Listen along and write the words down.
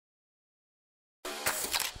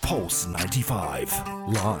Pulse 95,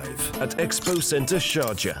 live at Expo Centre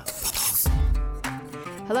Sharjah.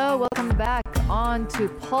 Hello, welcome back on to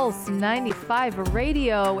Pulse 95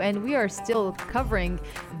 Radio, and we are still covering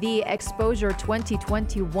the Exposure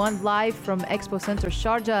 2021 live from Expo Centre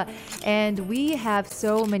Sharjah, and we have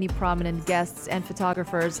so many prominent guests and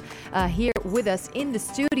photographers here with us in the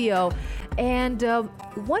studio. And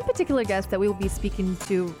one particular guest that we will be speaking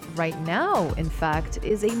to right now, in fact,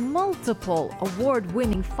 is a multiple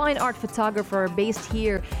award-winning fine art photographer based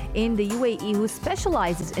here in the UAE who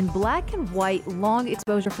specializes in black and white long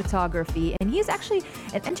exposure photography. And he is actually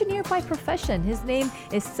an engineer by profession. His name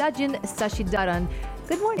is Sajin Sashidaran.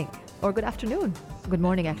 Good morning, or good afternoon. Good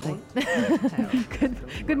morning, actually.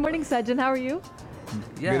 Good morning, Sajin. How are you?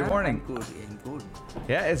 Yeah, Good morning. I'm good.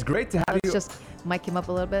 Yeah, it's great to have Let's you. just mic him up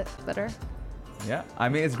a little bit better. Yeah, I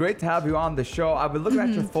mean, it's great to have you on the show. I've been looking at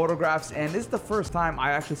your photographs, and this is the first time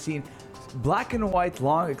I actually seen black and white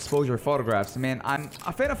long exposure photographs. Man, I'm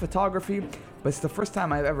a fan of photography, but it's the first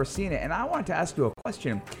time I've ever seen it. And I wanted to ask you a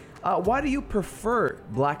question. Why do you prefer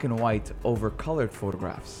black and white over colored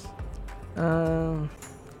photographs?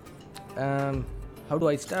 How do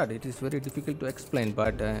I start? It is very difficult to explain,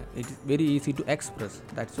 but it is very easy to express.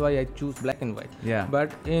 That's why I choose black and white. Yeah.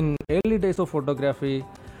 But in early days of photography,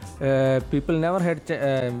 people never had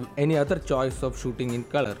any other choice of shooting in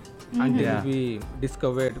color until we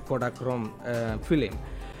discovered Kodachrome film.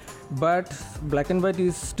 But black and white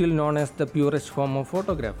is still known as the purest form of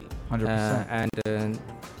photography. 100%.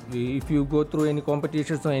 If you go through any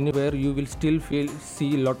competitions or anywhere, you will still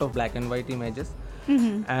see a lot of black and white images.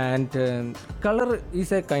 And color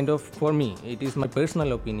is a kind of, for me, it is my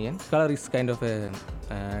personal opinion, color is kind of a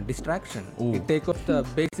distraction. Ooh. It takes off the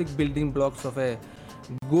basic building blocks of a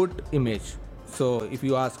good image. So if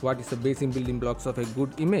you ask what is the basic building blocks of a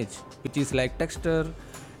good image, which is like texture,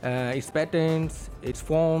 its patterns, its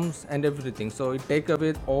forms and everything. So it takes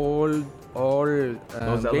away all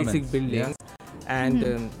Those basic elements, buildings, and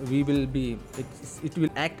it will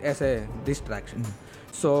act as a distraction.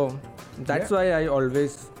 So that's why I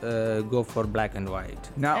always go for black and white.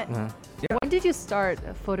 Now, When did you start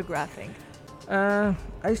photographing?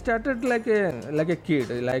 I started like a kid,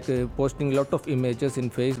 posting a lot of images in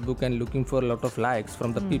Facebook and looking for a lot of likes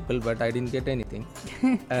from the people, but I didn't get anything.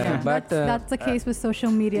 But That's the case with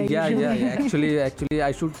social media usually. Actually,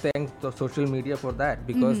 I should thank the social media for that,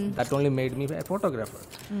 because that only made me a photographer.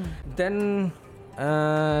 Then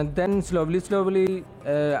slowly,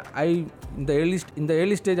 I in the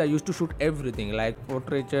early stage I used to shoot everything like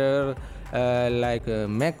portraiture,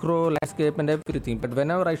 macro, landscape and everything. But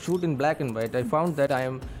whenever I shoot in black and white, I found that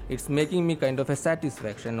it's making me kind of a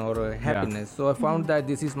satisfaction or a happiness. So I found that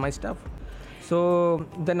this is my stuff. So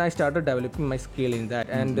then I started developing my skill in that,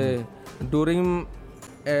 and during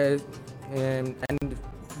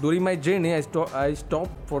my journey, I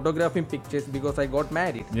stopped photographing pictures because I got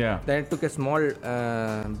married. Yeah. Then I took a small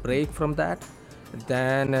break from that.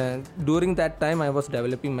 Then during that time, I was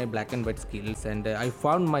developing my black and white skills, and I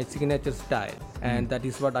found my signature style, and that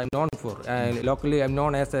is what I'm known for. Locally, I'm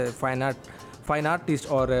known as a fine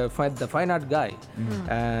artist or the fine art guy.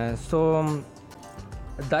 So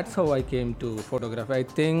that's how I came to photography. I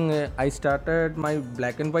think I started my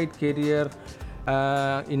black and white career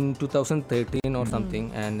in 2013 or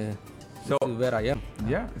something, and So- this is where I am.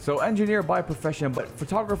 yeah. So engineer by profession, but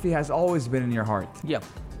photography has always been in your heart. Yeah.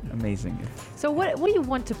 Amazing. So what do you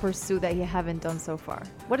want to pursue that you haven't done so far?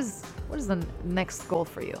 What is the next goal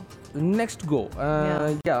for you? Next go.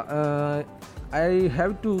 I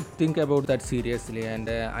have to think about that seriously, and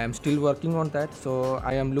I am still working on that. So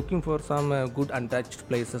I am looking for some good untouched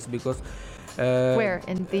places, because Where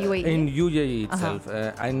in the UAE? in UAE itself,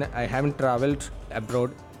 I haven't traveled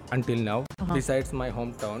abroad until now, besides my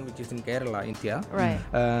hometown, which is in Kerala, India. Right.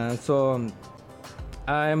 So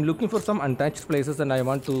I am looking for some untouched places, and I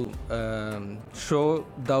want to show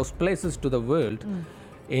those places to the world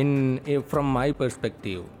from my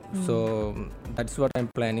perspective. So that's what I'm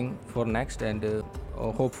planning for next, and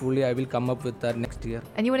hopefully I will come up with that next year.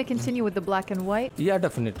 And you want to continue with the black and white? Yeah,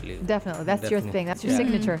 definitely. Definitely. That's your Definitely. thing. That's your Yeah.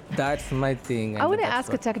 signature. That's my thing. I and want to that's ask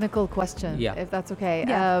a what- technical question, Yeah. if that's okay.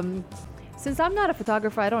 Yeah. Since I'm not a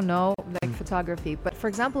photographer, I don't know photography. But for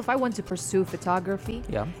example, if I want to pursue photography,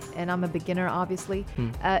 Yeah. and I'm a beginner, obviously,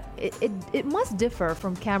 it must differ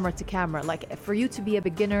from camera to camera. Like for you to be a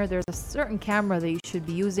beginner, there's a certain camera that you should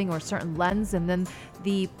be using or a certain lens, and then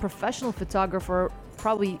the professional photographer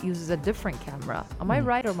probably uses a different camera. Am I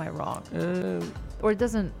right or am I wrong? Or it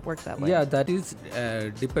doesn't work that way? Yeah, that is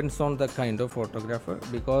depends on the kind of photographer,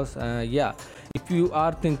 because if you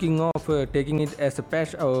are thinking of taking it as a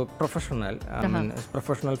passion or professional, professional. As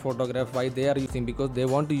professional photograph, why they are using, because they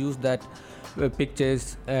want to use that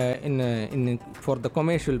pictures in for the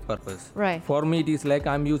commercial purpose. Right. For me, it is like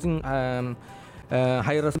I'm using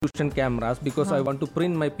high resolution cameras because I want to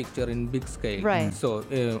print my picture in big scale. Right. So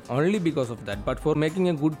only because of that. But for making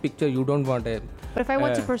a good picture, you don't want a. But if I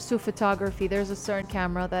want to pursue photography, there's a certain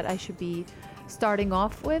camera that I should be starting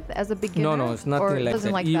off with as a beginner? No, it's nothing or like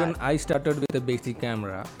doesn't that. like Even that? I started with a basic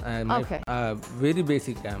camera, Okay. very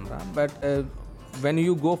basic camera. But when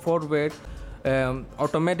you go forward,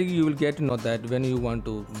 automatically you will get to know that when you want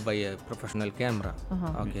to buy a professional camera.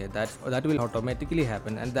 Okay, that will automatically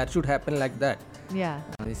happen, and that should happen like that. Yeah.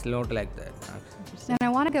 It's not like that. And I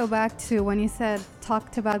want to go back to when you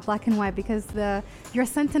talked about black and white, because your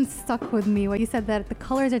sentence stuck with me when you said that the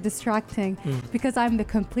colors are distracting, because I'm the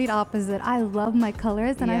complete opposite. I love my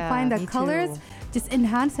colors, and I Yeah, find that me colors too. just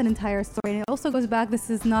enhance an entire story. And it also goes back, this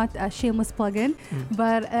is not a shameless plug-in,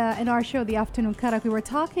 but in our show, The Afternoon Karak, we were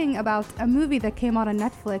talking about a movie that came out on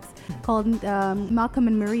Netflix called Malcolm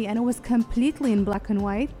and Marie, and it was completely in black and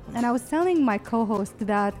white. And I was telling my co-host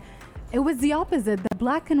that it was the opposite. The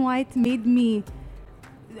black and white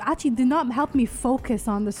actually did not help me focus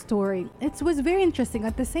on the story. It was very interesting.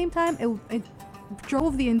 At the same time, it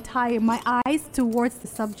drove my eyes towards the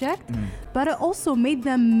subject, but it also made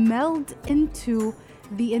them meld into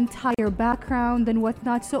the entire background and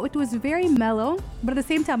whatnot. So it was very mellow, but at the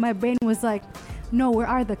same time, my brain was like, no, where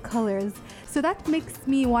are the colors? So that makes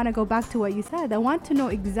me want to go back to what you said. I want to know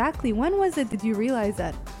exactly, when was it did you realize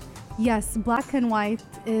that, yes, black and white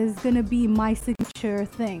is going to be my signature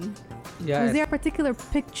thing? Yeah. Was there a particular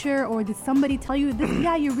picture, or did somebody tell you this?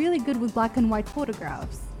 Yeah, you're really good with black and white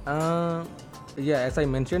photographs. Yeah, as I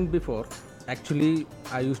mentioned before, actually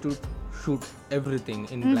I used to shoot everything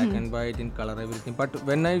in black and white, in color, everything. But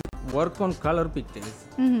when I work on color pictures,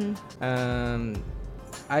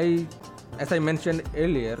 as I mentioned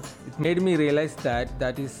earlier, it made me realize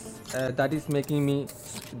that is making me,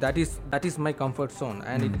 that is my comfort zone,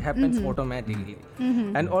 and it happens automatically.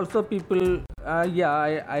 And also people, I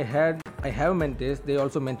have mentors. They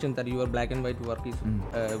also mentioned that your black and white work is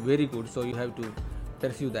very good, so you have to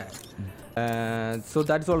pursue that. So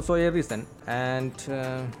that's also a reason. And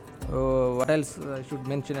what else I should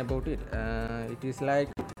mention about it? It is like.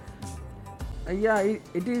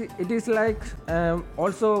 It is like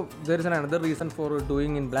also there is another reason for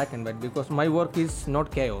doing in black and white, because my work is not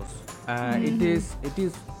chaos.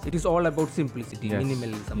 It is all about simplicity,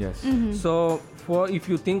 minimalism. Yes. So if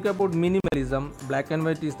you think about minimalism, black and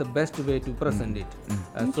white is the best way to present it.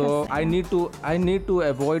 So I need to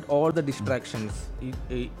avoid all the distractions,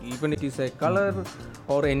 even it is a color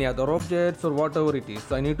or any other objects or whatever it is.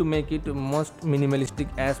 So I need to make it most minimalistic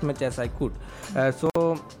as much as I could. So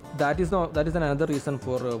that is another reason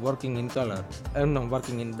for working in color.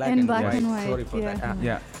 Working in black and white. Sorry for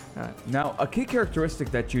that. Now, a key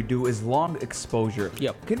characteristic that you do is long exposure.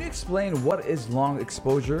 Yep. Can you explain what is long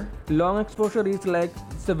exposure? Long exposure is like,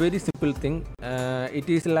 it's a very simple thing. It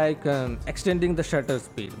is like extending the shutter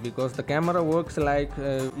speed, because the camera works like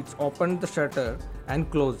it's open the shutter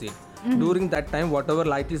and close it. During that time, whatever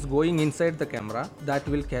light is going inside the camera, that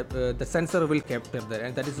will the sensor will capture that,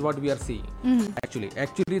 and that is what we are seeing.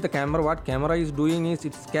 Actually the camera, what camera is doing is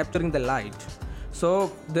it's capturing the light.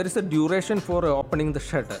 So there is a duration for opening the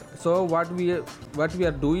shutter. So what we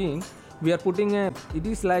are doing, we are putting it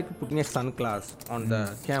is like putting a sunglass on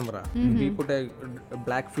the camera. We put a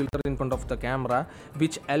black filter in front of the camera,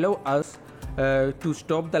 which allow us to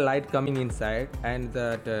stop the light coming inside, and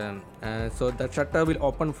that so the shutter will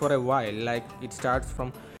open for a while. Like it starts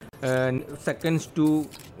from seconds to,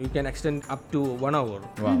 you can extend up to 1 hour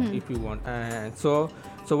if you want. So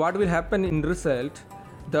what will happen in result?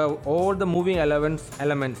 All the moving elements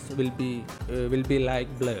will be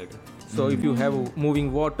like blurred. So if you have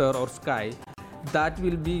moving water or sky, that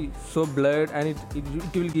will be so blurred, and it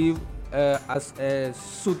will give us a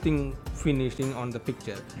soothing finishing on the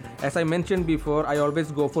picture. As I mentioned before, I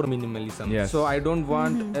always go for minimalism. Yes. So I don't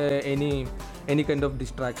want any kind of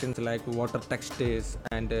distractions like water textures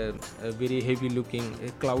and very heavy looking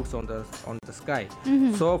clouds on the sky.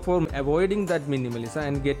 So for avoiding that minimalism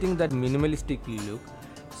and getting that minimalistic look,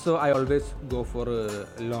 so I always go for a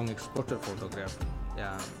long exposure photograph.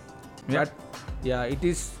 But it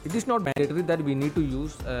is not mandatory that we need to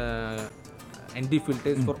use ND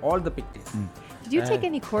filters for all the pictures. Did you take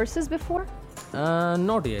any courses before?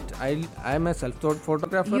 Not yet. I am a self-taught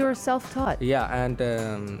photographer. You're self-taught. Yeah, and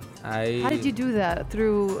I. How did you do that?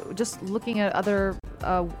 Through just looking at other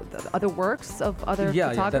other works of other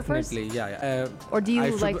photographers? Definitely. Or do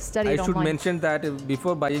you study it I should online? mention that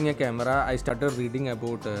before buying a camera, I started reading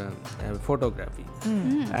about photography,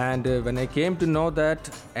 and when I came to know that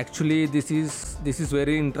actually this is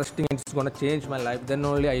very interesting and it's gonna change my life, then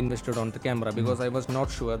only I invested on the camera, because I was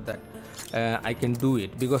not sure that I can do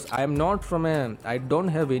it, because I don't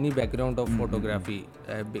have any background of photography,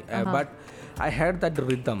 but I had that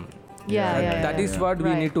rhythm. That is what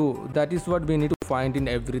we need to. That is what we need to find in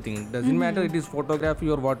everything. Doesn't matter it is photography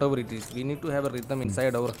or whatever it is. We need to have a rhythm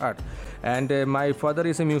inside our heart. And my father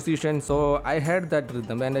is a musician, so I had that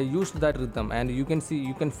rhythm and I used that rhythm. And you can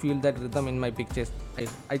feel that rhythm in my pictures.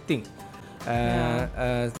 I think.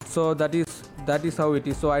 So that is how it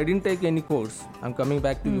is. So I didn't take any course. I'm coming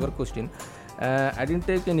back to your question. I didn't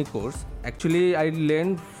take any course. Actually, I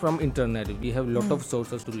learned from internet. We have a lot of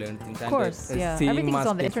sources to learn things. Of course, everything's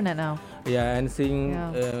on the internet now. Yeah, and seeing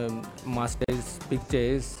masters,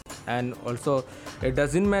 pictures, and also it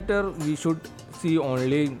doesn't matter. We should see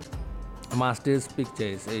only masters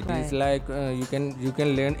pictures. It is like you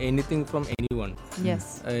can learn anything from anyone.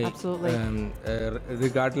 Yes, absolutely.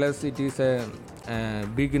 Regardless, it is a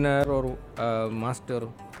beginner or master.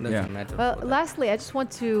 Doesn't matter. Well, lastly, I just want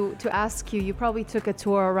to ask you. You probably took a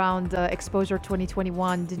tour around Exposure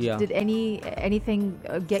 2021. Did anything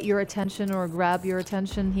get your attention or grab your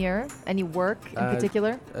attention here? Any work in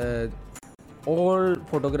particular? All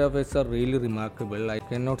photographers are really remarkable. I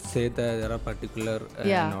cannot say that there are particular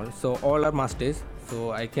and all. So all are masters.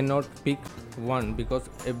 So I cannot pick one because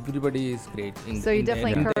everybody is great. So you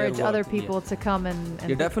definitely encourage other people to come and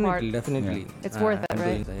definitely. It's worth it,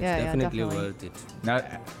 right? Definitely worth it. Now,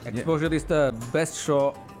 Exposure is the best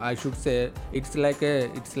show, I should say. It's like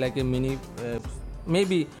a mini,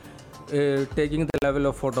 maybe taking the level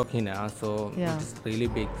of Photokina. So it's really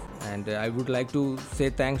big. And I would like to say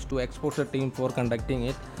thanks to Exposure team for conducting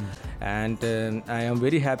it. And I am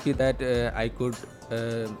very happy that I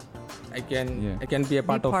can be a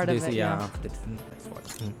part of this.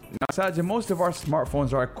 Now, Sajid, most of our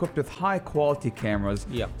smartphones are equipped with high-quality cameras.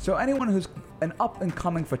 So anyone who's an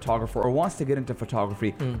up-and-coming photographer or wants to get into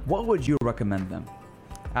photography, what would you recommend them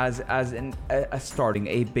as a starting,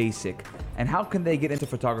 a basic? And how can they get into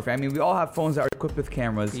photography? I mean, we all have phones that are equipped with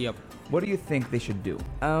cameras. What do you think they should do?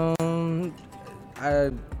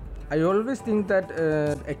 I always think that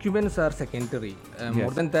equipments are secondary.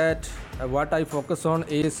 More than that, what I focus on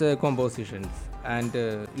is compositions and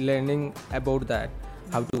learning about that.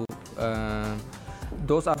 How to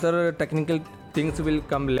those other technical things will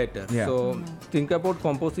come later. So think about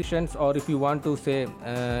compositions, or if you want to say,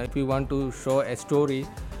 if you want to show a story,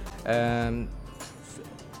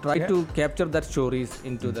 try to capture that stories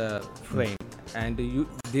into the frame. And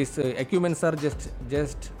these equipments are just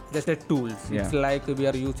a tools. It's like we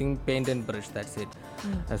are using paint and brush. That's it.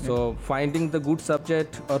 So finding the good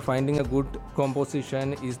subject or finding a good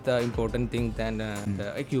composition is the important thing than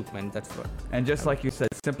the equipment. That's what. And just like you said,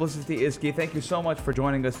 simplicity is key. Thank you so much for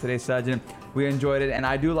joining us today, Sajid. We enjoyed it, and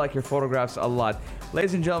I do like your photographs a lot.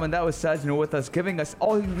 Ladies and gentlemen, that was Sajid with us, giving us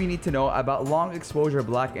all we need to know about long exposure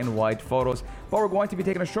black and white photos. But we're going to be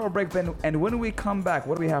taking a short break, and when we come back,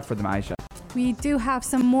 what do we have for them, Aisha? We do have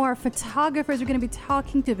some more photographers we're going to be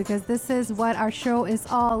talking to, because this is what our show is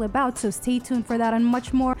all about. So stay tuned for that and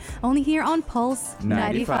much more, only here on Pulse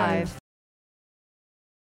 95.